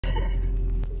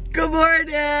Good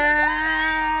morning!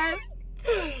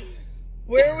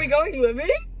 Where are we going, Libby?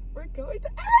 We're going to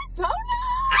Arizona!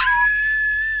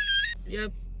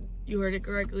 Yep, you heard it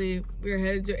correctly. We're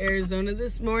headed to Arizona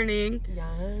this morning.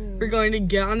 Yes. We're going to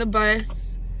get on the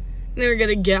bus, and then we're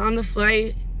gonna get on the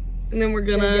flight, and then we're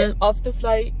gonna get off the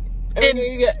flight. And we're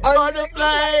gonna get on the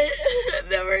flight.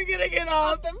 Then we're gonna get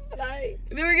off the flight.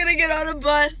 Then we're gonna get on a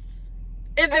bus.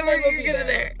 And then we're gonna get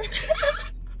there.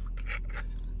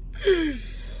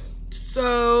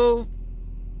 So,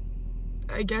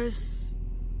 I guess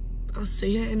I'll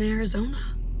see you in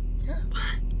Arizona. Yeah.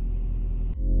 What?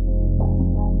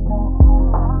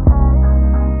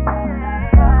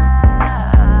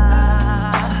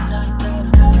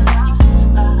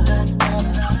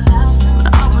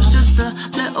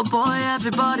 Boy,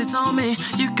 everybody told me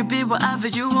you could be whatever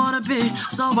you wanna be.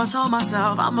 So I told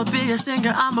myself I'ma be a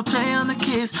singer, I'ma play on the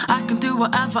keys. I can do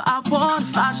whatever I want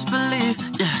if I just believe,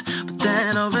 yeah. But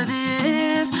then over the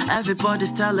years,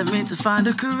 everybody's telling me to find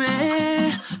a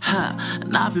career,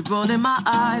 and I'll be rolling my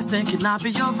eyes, thinking I'll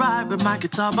be alright with my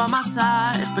guitar by my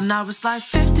side. But now it's like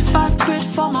 55 quid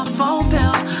for my phone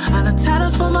bill and a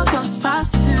tenner for my bus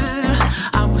pass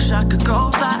too. I wish I could go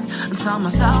back and tell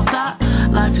myself that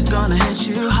life is gonna hit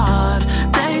you hard.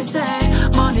 They say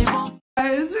money won't.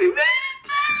 Guys, we made it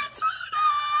to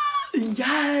Arizona!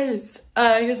 Yes!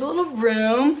 Here's a little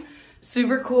room.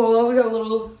 Super cool. We got a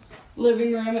little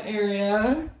living room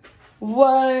area.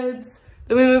 What?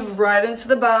 Then we move right into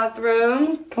the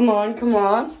bathroom. Come on, come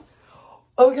on.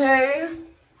 Okay.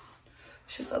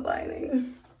 She's so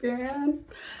lighting. Period.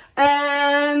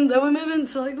 And then we move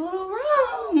into like the little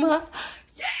room.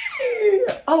 Yay!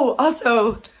 Oh,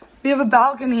 also, we have a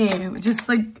balcony, which is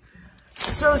like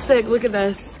so sick. Look at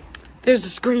this. There's the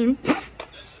screen.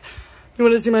 You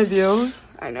want to see my view?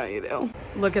 I know you do.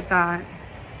 Look at that.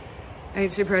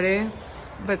 Ain't she pretty?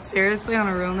 But seriously, on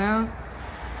a real note.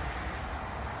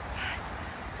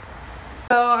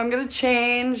 So I'm gonna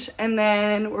change and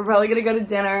then we're probably gonna go to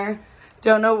dinner.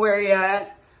 Don't know where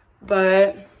yet,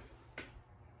 but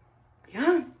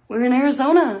yeah, we're in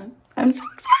Arizona. I'm so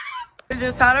excited. We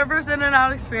just had our first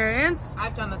In-N-Out experience.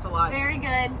 I've done this a lot. Very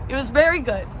good. It was very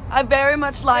good. I very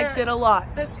much liked it a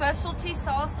lot. The specialty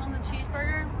sauce on the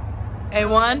cheeseburger.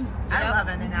 A1? I love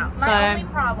In-N-Out. My Same.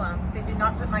 only problem, they did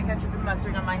not put my ketchup and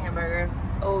mustard on my hamburger.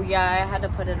 Oh yeah, I had to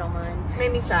put it on mine.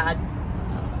 Made me sad.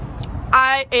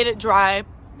 I ate it dry.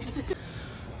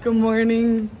 Good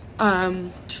morning.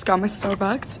 Just got my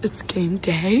Starbucks. It's game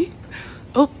day.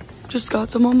 Oh, just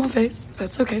got some on my face.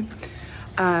 That's okay.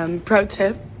 Pro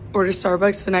tip, order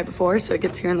Starbucks the night before so it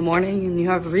gets here in the morning and you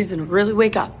have a reason to really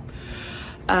wake up.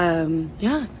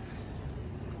 Yeah.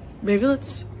 Maybe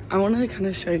I want to kind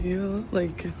of show you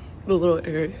like the little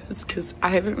areas because I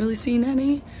haven't really seen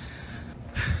any.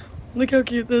 Look how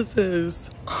cute this is.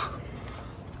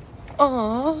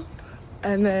 Aww.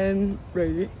 And then,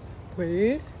 wait.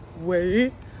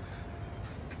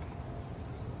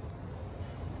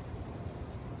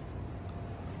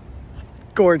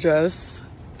 Gorgeous.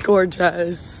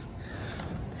 Gorgeous.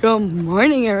 Good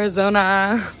morning,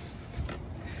 Arizona.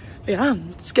 Yeah,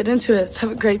 let's get into it. Let's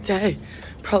have a great day.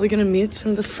 Probably gonna meet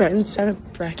some of the friends down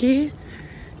at Brecky.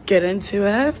 Get into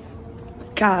it.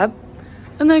 Cab.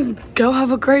 And then go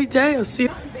have a great day. I'll see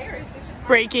you.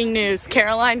 Breaking news.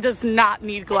 Caroline does not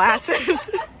need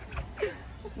glasses.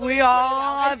 We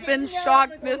all have been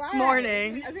shocked this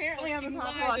morning. Apparently I'm a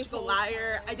pathological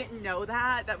liar. I didn't know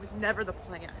that. That was never the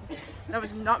plan. That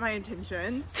was not my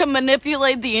intention. To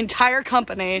manipulate the entire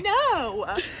company. No!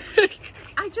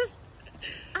 I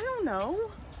don't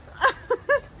know.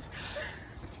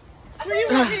 What do you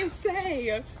want me to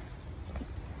say?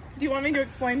 Do you want me to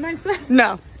explain myself?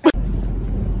 No.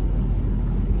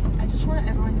 I just want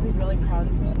everyone to be really proud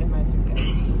of me in my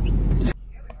suitcase.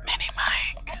 Mini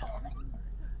Mike.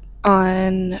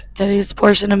 On today's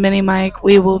portion of Mini Mike,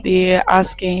 we will be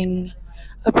asking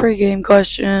a pregame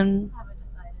question.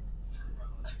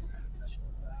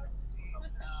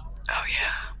 Oh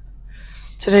yeah.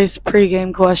 Today's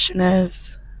pregame question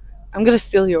is, I'm gonna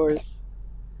steal yours.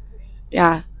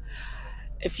 Yeah.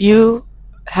 If you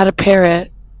had a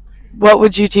parrot, what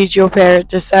would you teach your parrot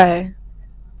to say?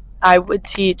 I would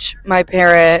teach my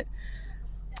parrot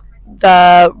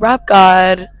the rap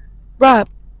god rap.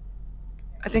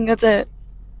 I think that's it.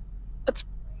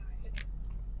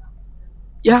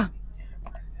 Yeah.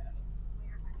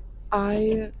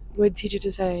 I would teach it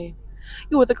to say,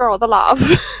 "You were the girl that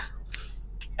laughed."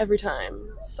 Every time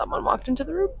someone walked into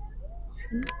the room.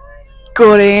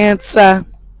 Good answer.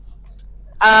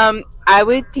 I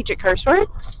would teach it curse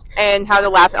words and how to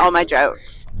laugh at all my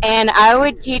jokes. And I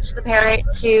would teach the parrot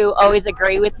to always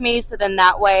agree with me, so then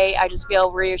that way I just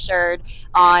feel reassured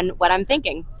on what I'm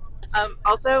thinking.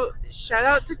 Also, shout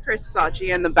out to Chris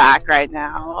Sachi in the back right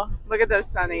now. Look at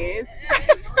those sunnies.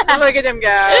 Look at him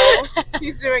go.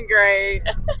 He's doing great.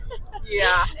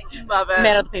 Yeah, love it.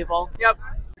 Man of the people. Yep.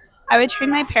 I would train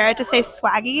my parrot to say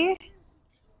swaggy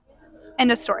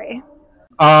and a story.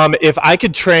 If I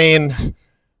could train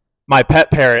my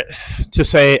pet parrot to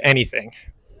say anything,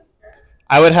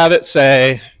 I would have it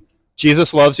say,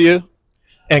 Jesus loves you,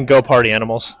 and go party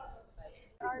animals.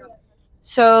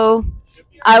 So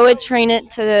I would train it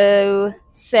to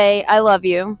say I love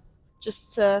you,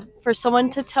 just for someone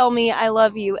to tell me I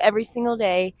love you every single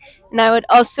day. And I would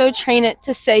also train it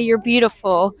to say you're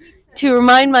beautiful, to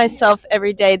remind myself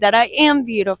every day that I am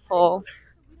beautiful.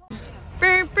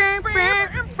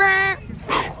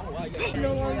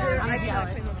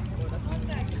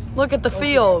 Look at the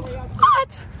field.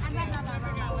 What?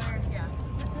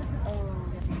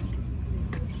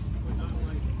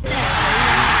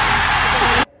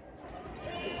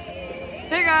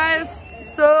 Hey guys,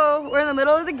 so we're in the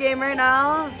middle of the game right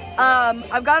now.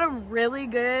 I've got a really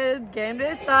good game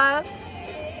day stuff.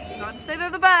 Not to say they're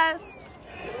the best,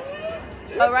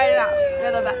 but right now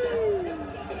they're the best.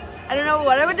 I don't know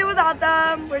what I would do without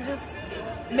them. We're just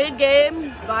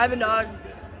mid-game, vibing, dog.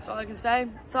 That's all I can say.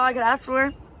 That's all I can ask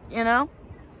for, you know?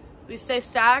 We stay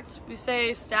stacked, we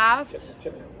stay staffed,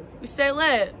 we stay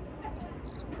lit.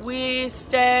 We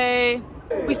stay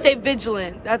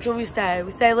vigilant. That's what we stay.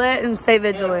 We stay lit and stay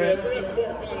vigilant.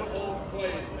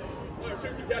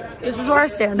 This is where our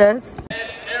stand is.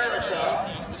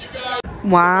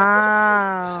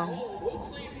 Wow.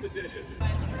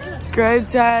 Great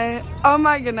day. Oh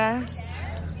my goodness.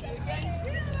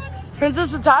 Princess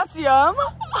Potassium.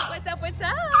 What's up, what's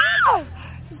up?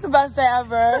 This is the best day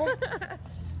ever.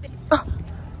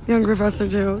 Young professor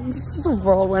too. This is a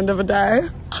whirlwind of a day.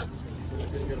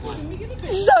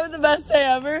 So the best day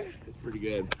ever. It's pretty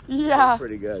good. Yeah.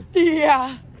 Pretty good.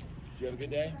 Yeah. Did you have a good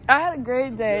day? I had a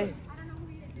great day.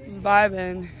 Just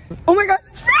vibing. Oh my gosh,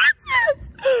 it's Francis!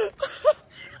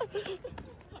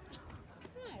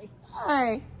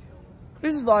 Hi.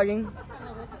 We're just vlogging.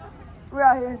 We're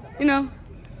out here, you know.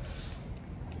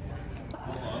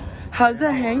 How's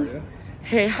it hang?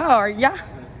 Hey, how are ya?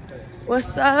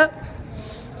 What's up?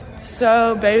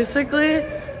 So basically,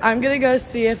 I'm gonna go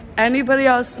see if anybody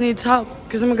else needs help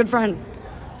because I'm a good friend.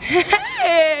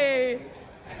 Hey!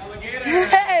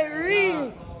 Hey,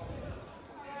 Reese!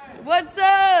 What's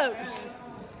up?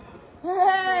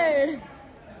 Hey!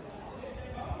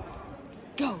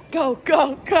 Go, go,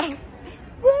 go, go!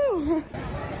 Woo!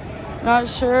 Not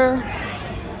sure.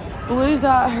 Blue's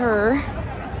at her.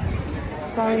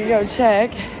 So I'm gonna go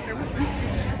check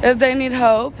if they need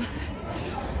help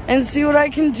and see what I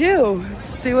can do.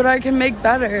 See what I can make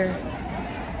better.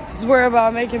 This is where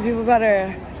about making people better.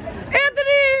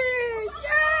 Anthony!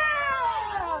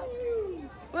 Yeah!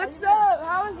 What's up?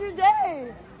 How was your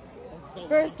day?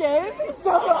 First game? So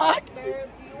luck.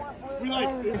 We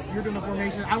you're doing the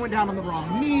formation. I went down on the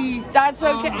wrong knee. That's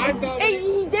okay. Hey,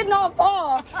 he did not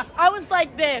fall. I was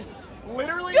like this.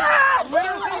 Literally,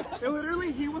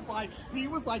 literally, he was like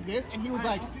this, and he was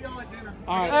like,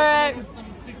 all right.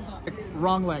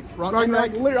 Wrong leg.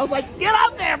 Literally, I was like, get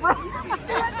up there, bro. Just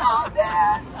get up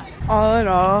there. All in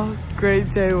all, great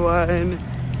day one.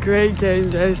 Great game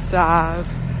day staff.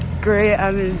 Great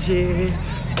energy.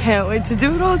 Can't wait to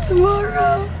do it all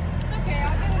tomorrow.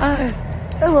 I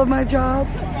love my job.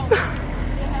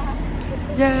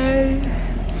 Yay.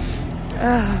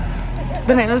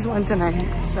 Bananas won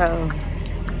tonight, so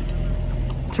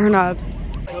turn up.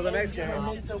 So the next game.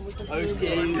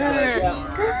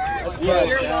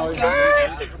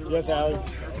 Yes, Allie.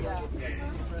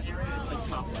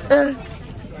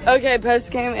 Okay,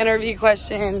 post-game interview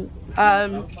question.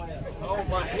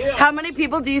 How many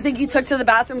people do you think you took to the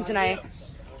bathroom tonight?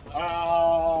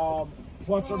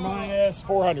 Plus or minus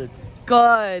 400.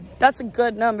 Good. That's a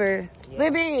good number.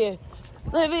 Libby!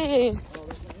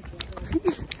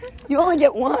 You only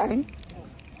get one.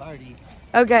 Party.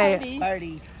 Okay.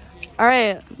 Party. All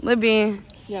right, Libby.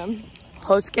 Yeah.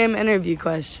 Post-game interview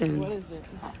question. What is it?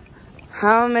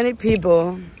 How many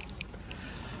people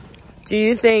do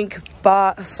you think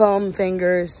bought foam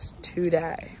fingers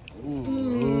today?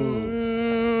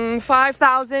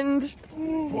 5,000.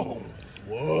 Whoa.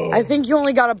 I think you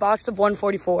only got a box of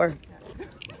 144.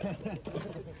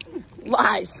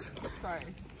 Lies. Sorry.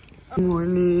 Good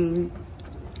morning.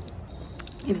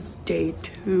 It's day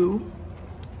 2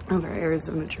 of our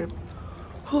Arizona trip.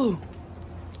 Oh,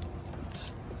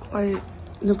 it's quite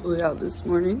nipply out this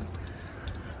morning.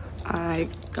 I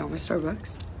got my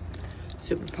Starbucks.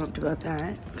 Super pumped about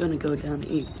that. Gonna go down and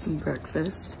eat some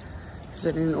breakfast because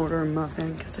I didn't order a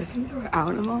muffin because I think they were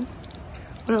out of them.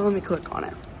 But let me click on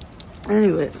it.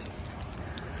 Anyways,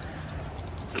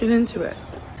 let's get into it.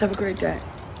 Have a great day.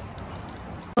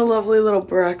 A lovely little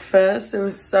breakfast. It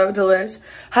was so delish.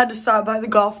 Had to stop by the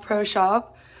Golf Pro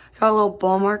shop. Got a little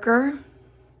ball marker.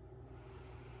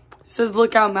 It says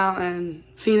Lookout Mountain,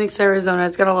 Phoenix, Arizona.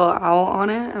 It's got a little owl on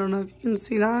it. I don't know if you can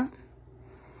see that.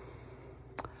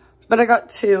 But I got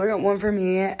two. I got one for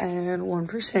me and one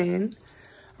for Shane,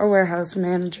 our warehouse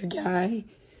manager guy,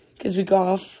 because we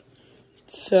golf.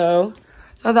 So,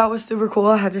 I thought that was super cool.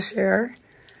 I had to share.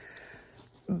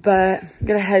 But I'm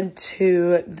going to head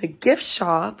to the gift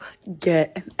shop,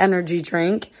 get an energy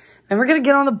drink, then we're going to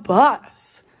get on the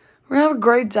bus. We're going to have a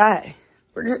great day.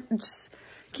 We're going to just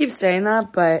keep saying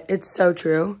that, but it's so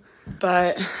true.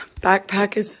 But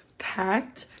backpack is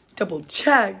packed, double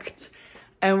checked,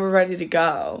 and we're ready to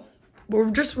go.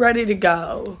 We're just ready to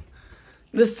go.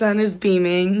 The sun is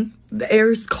beaming. The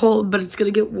air is cold, but it's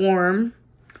going to get warm.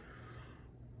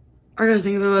 I got to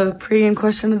think of a pregame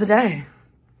question of the day.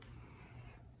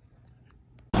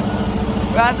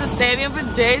 We're at the stadium for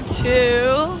day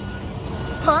 2.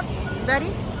 Pumped?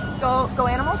 Ready? Go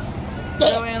animals?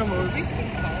 Go animals.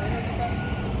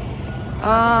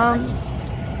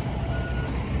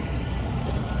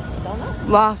 Don't know.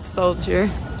 Lost soldier.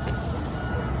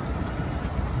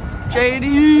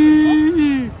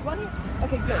 JD.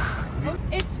 Okay, good.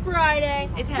 It's Friday.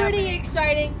 It's pretty happening.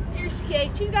 exciting. Here's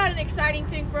Kate. She's got an exciting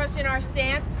thing for us in our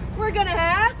stands. We're gonna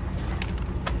have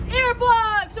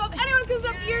earplugs. So if anyone comes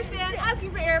up to your stand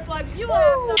asking for earplugs, you will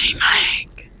have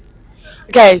some.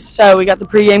 Okay, so we got the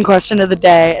pregame question of the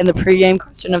day, and the pregame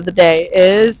question of the day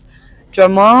is,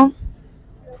 drumroll,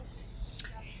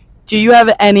 do you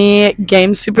have any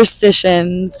game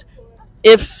superstitions?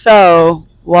 If so,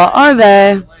 what are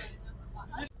they?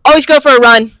 Always go for a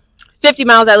run, 50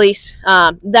 miles at least.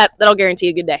 That'll guarantee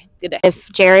a good day. Good day.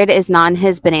 If Jared is not in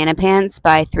his banana pants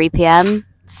by 3 p.m.,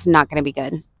 it's not going to be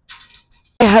good.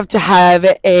 I have to have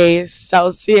a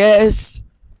Celsius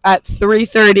at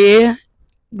 3:30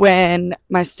 when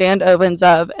my stand opens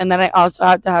up, and then I also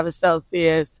have to have a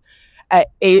Celsius at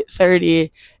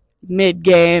 8:30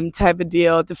 mid-game type of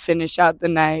deal to finish out the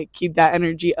night, keep that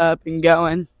energy up and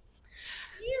going.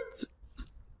 So,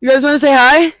 you guys want to say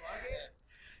hi?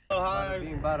 Hi.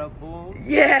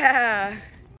 Yeah!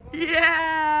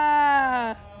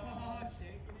 Yeah!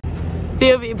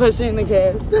 POV pushing in the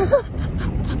case.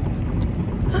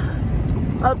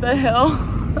 Up the hill.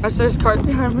 Gosh, there's cars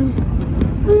behind me.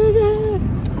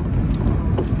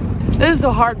 This is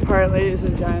the hard part, ladies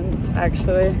and gents,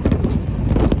 actually.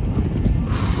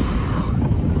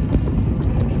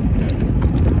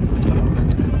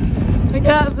 My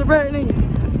calves are burning.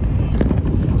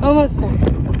 Almost there.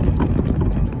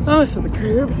 Almost to the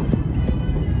curb.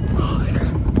 Holy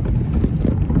crap.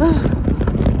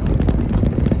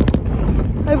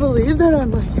 I believe that I'm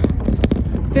like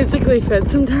physically fit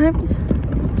sometimes,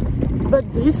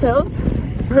 but these hills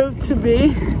prove to me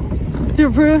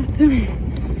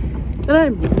that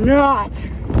I'm not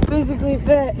physically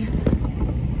fit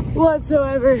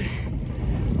whatsoever.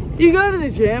 You go to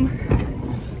the gym.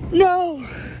 No.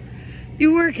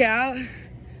 You work out.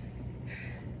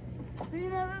 But you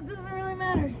know, that doesn't really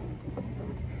matter.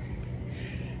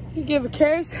 You give a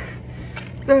case,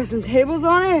 throw some tables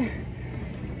on it,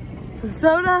 some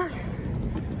soda,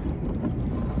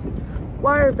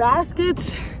 wire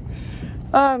baskets,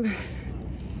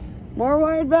 more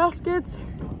wired baskets,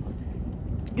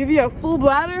 give you a full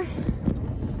bladder,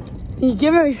 and you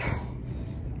give a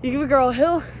girl a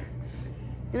hill.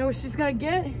 You know what she's gonna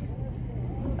get?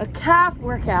 A calf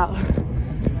workout.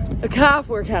 A calf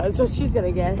workout is what she's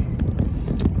gonna get.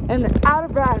 And then out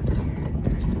of breath.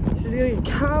 She's gonna get a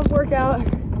calf workout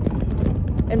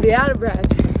and be out of breath.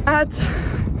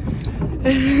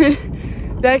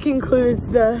 That concludes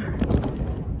the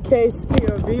case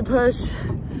POV push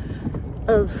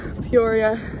of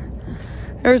Peoria,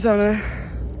 Arizona.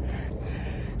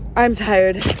 I'm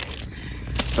tired,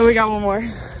 but we got one more.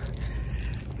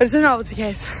 But it's not what's the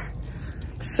case.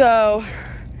 So,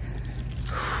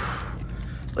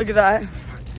 look at that.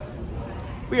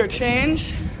 We are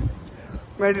changed,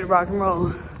 ready to rock and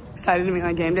roll. Excited to meet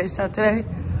my game day stuff today.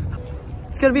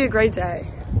 It's gonna be a great day.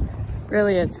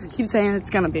 Really is. If you keep saying it's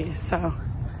gonna be, so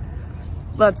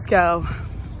let's go.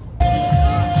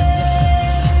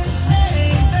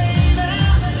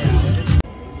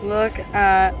 Look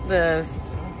at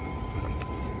this.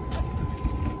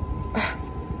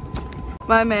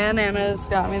 My man Anna's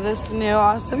got me this new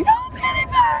awesome yellow fanny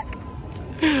pack.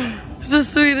 It's the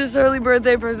sweetest early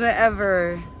birthday present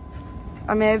ever.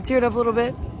 I may have teared up a little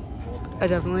bit. I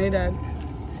definitely did.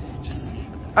 Just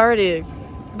already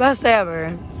best day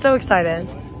ever. So excited.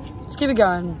 Let's keep it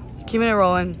going. Keeping it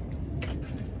rolling.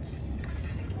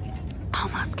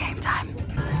 Almost game time.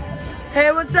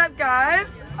 Hey, what's up, guys?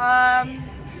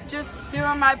 Just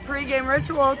doing my pregame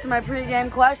ritual to my pregame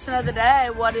question of the day.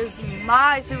 What is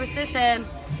my superstition?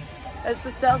 It's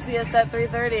the Celsius at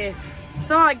 3:30.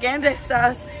 Some of my game day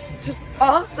stuff just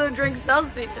also drink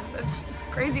Celsius. It's just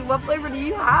crazy. What flavor do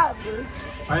you have, dude?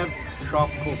 I have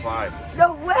tropical vibe.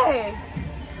 No way.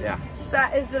 Yeah.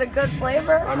 Is it a good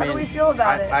flavor? How do we feel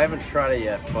about it? I haven't tried it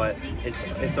yet, but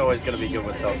it's always gonna be good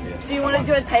with Celsius. Do you want to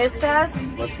do a taste test?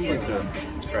 Let's do it.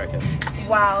 Let's crack it.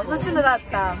 Wow, listen to that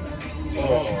sound.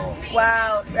 Oh.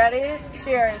 Wow, ready?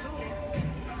 Cheers.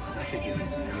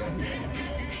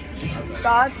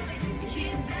 Thoughts?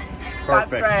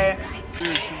 Perfect. That's right.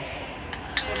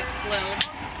 Don't explode.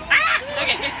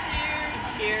 Okay.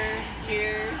 Cheers.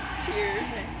 Cheers. Cheers.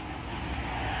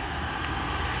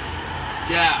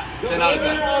 Yes, 10 out of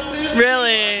 10.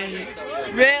 Really?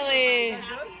 Really?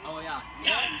 Oh, yeah.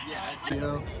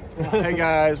 Hey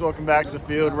guys, welcome back to the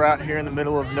field. We're out here in the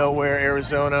middle of nowhere,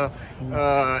 Arizona.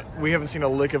 We haven't seen a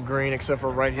lick of green except for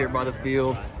right here by the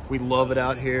field. We love it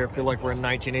out here. I feel like we're in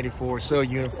 1984, so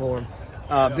uniform.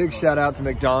 Big shout out to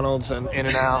McDonald's and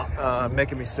In-N-Out,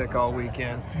 making me sick all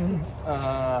weekend.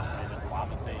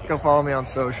 Go follow me on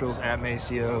socials at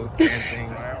Maceo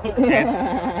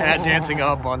at Dancing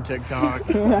Up on TikTok.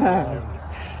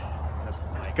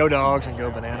 Go Dogs and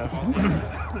go Bananas.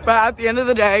 But at the end of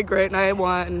the day, great night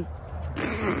one.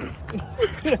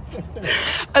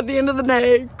 At the end of the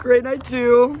day, great night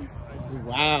two.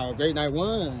 Wow, great night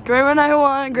one. Great night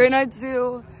one, great night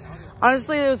two.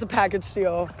 Honestly, it was a package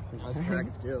deal. Nice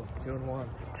package deal. 2 in 1.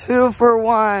 2 for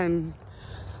 1.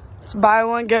 It's buy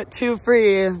one, get 2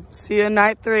 free. See you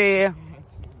night 3.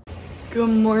 Good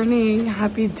morning.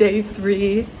 Happy day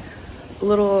 3. A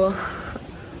little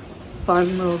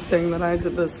fun little thing that I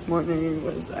did this morning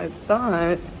was I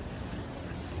thought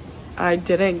I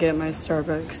didn't get my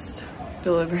Starbucks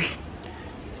delivery.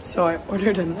 So I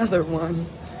ordered another one.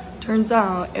 Turns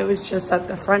out it was just at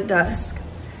the front desk.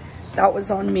 That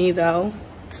was on me though.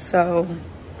 So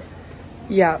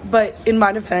yeah, but in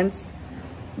my defense,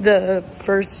 the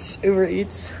first Uber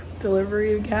Eats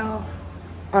delivery gal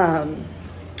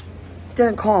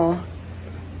didn't call,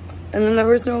 and then there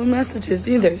was no messages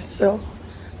either, so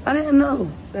I didn't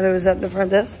know that it was at the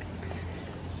front desk.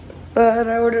 But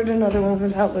I ordered another one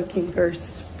without looking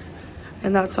first,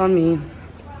 and that's on me.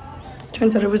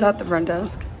 Turns out it was at the front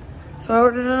desk, so I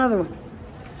ordered another one.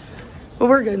 But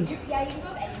we're good.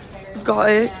 We've got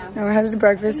it. Now we're headed to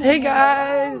breakfast. Hey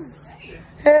guys!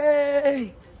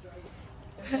 Hey!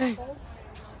 Hey.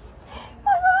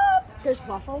 There's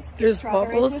waffles. There's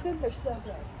waffles. With them. They're so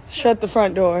good. Shut the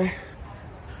front door.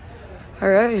 All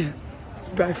right.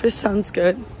 Breakfast sounds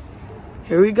good.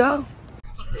 Here we go.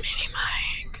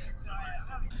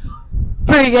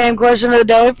 Pre-game question of the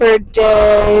day for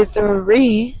day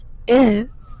 3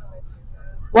 is,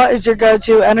 what is your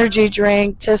go-to energy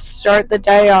drink to start the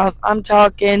day off? I'm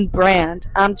talking brand.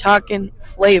 I'm talking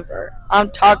flavor. I'm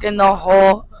talking the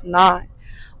whole 9.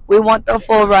 We want the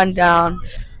full rundown.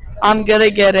 I'm gonna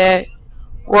get it.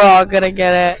 We're all gonna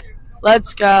get it.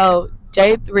 Let's go.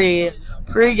 Day 3,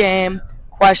 pre-game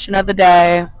question of the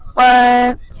day. What?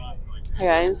 Hi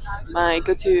guys, my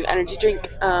go-to energy drink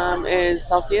is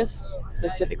Celsius,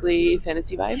 specifically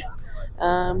Fantasy Vibe.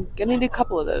 Gonna need a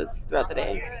couple of those throughout the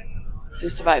day to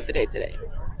survive the day today.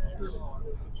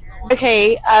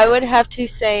 Okay, I would have to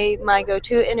say my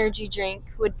go-to energy drink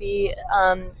would be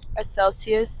a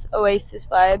Celsius Oasis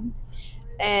Vibe,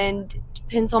 and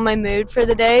depends on my mood for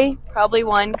the day. Probably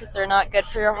 1 because they're not good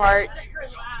for your heart,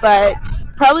 but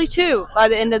probably 2 by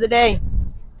the end of the day.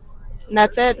 And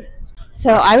that's it.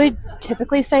 So I would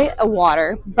typically say a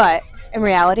water, but in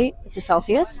reality, it's a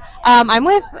Celsius. I'm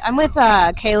with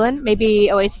Kaylin.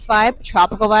 Maybe Oasis Vibe.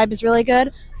 Tropical Vibe is really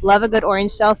good. Love a good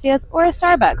orange Celsius or a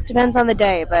Starbucks. Depends on the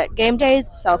day, but game days,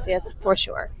 Celsius for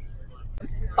sure.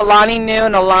 Alani Nu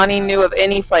and Alani Nu of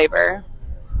any flavor.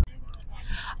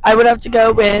 I would have to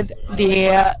go with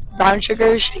the brown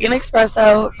sugar shaken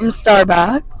espresso from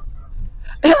Starbucks.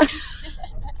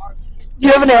 Do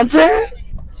you have an answer?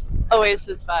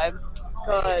 Oasis Vibe.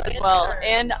 Good as well.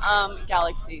 And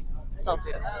Galaxy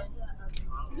Celsius.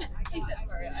 She said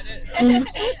sorry, I didn't.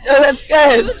 No, that's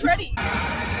good. She was ready. 3,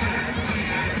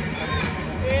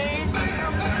 2,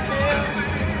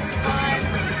 1.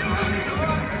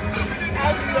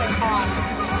 As we get on.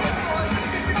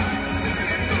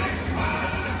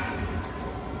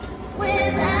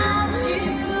 Without you,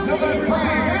 Number 3,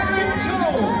 Daniel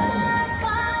Jones.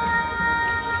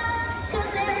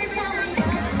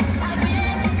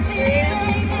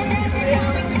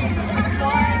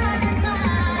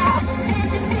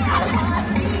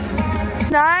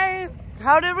 Night.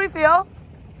 How did we feel?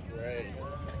 Great.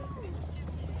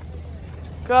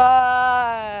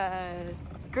 Good.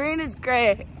 Green is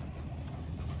great.